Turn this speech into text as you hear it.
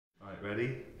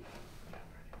Ready?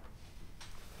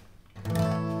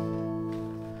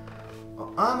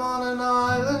 I'm on an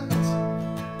island.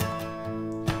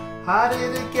 How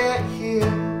did it get here?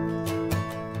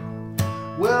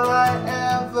 Will I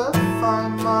ever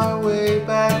find my way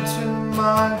back to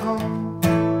my home? If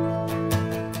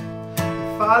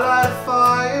I light a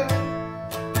fire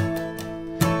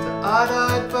till I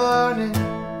die burning,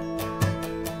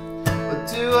 or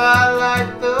do I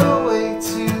light the way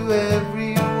to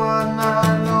everyone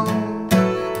I know?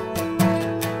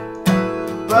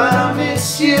 But I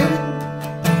miss you.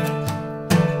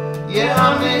 Yeah,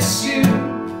 I miss you.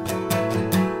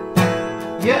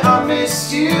 Yeah, I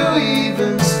miss you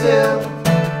even still.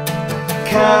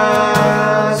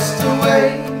 Cast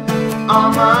away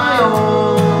on my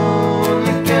own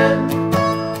again.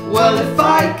 Well, if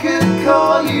I could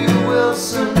call you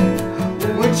Wilson,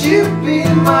 would you be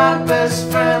my best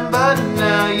friend? But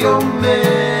now your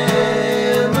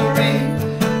memory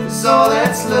is all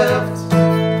that's left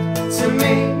to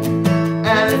me.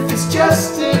 And if it's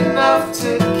just enough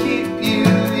to keep you,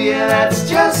 yeah, that's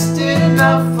just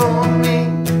enough for me.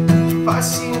 If I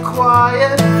seem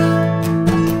quiet,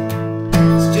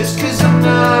 it's just 'cause I'm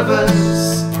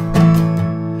nervous,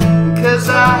 because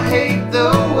I hate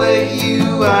the way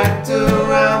you act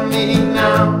around me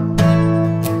now.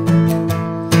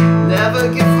 Never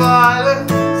give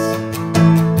violence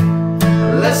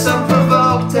unless I'm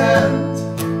provoked, and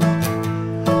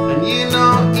you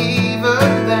know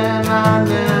even then I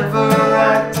never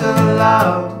act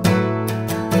aloud.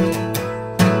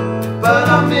 But I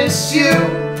miss you.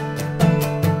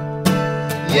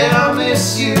 Yeah, I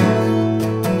miss you.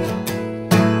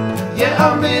 Yeah,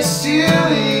 I miss you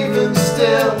even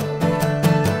still.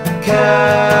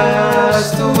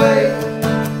 Cast away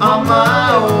on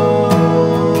my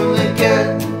own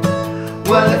again.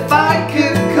 Well, if I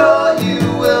could call you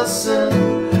Wilson,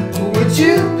 would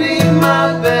you be my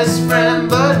best friend?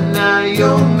 But now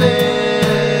your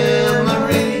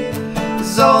memory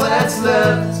is all that's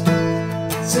left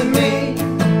to me.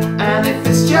 And if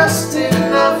it's just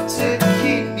enough to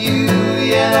keep you,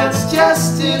 yeah, that's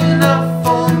just enough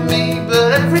for me.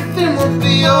 But everything will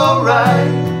be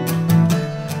alright.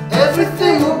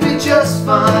 Everything will be just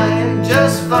fine,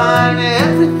 just fine.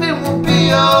 Everything will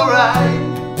be alright.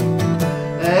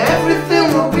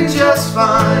 Everything will be just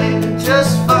fine,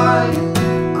 just fine.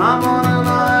 I'm on an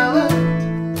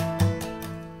island.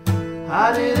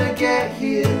 How did I get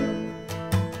here?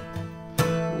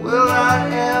 Will I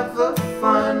ever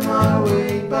find my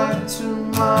way back to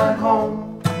my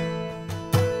home?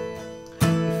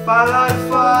 If I light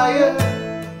fire,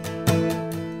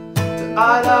 do I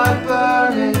die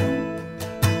burning?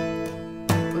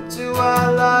 Or do I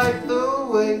light the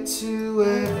way to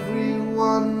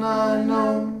everyone I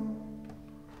know?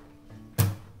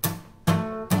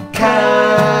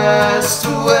 Cast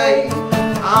away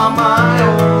on my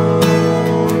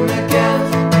own again.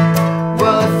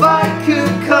 Well, if I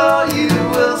could call you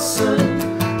Wilson,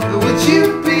 would you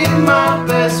be my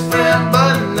best friend?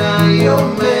 But now your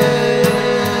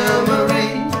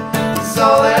memory is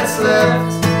all that's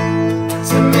left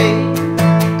to me.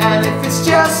 And if it's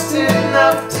just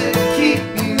enough to keep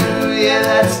you, yeah,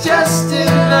 that's just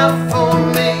enough for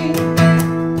me.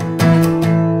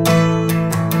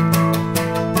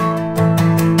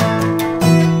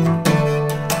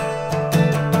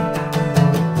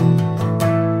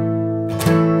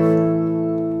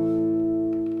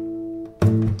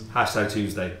 Hashtag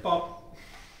Tuesday. Bob.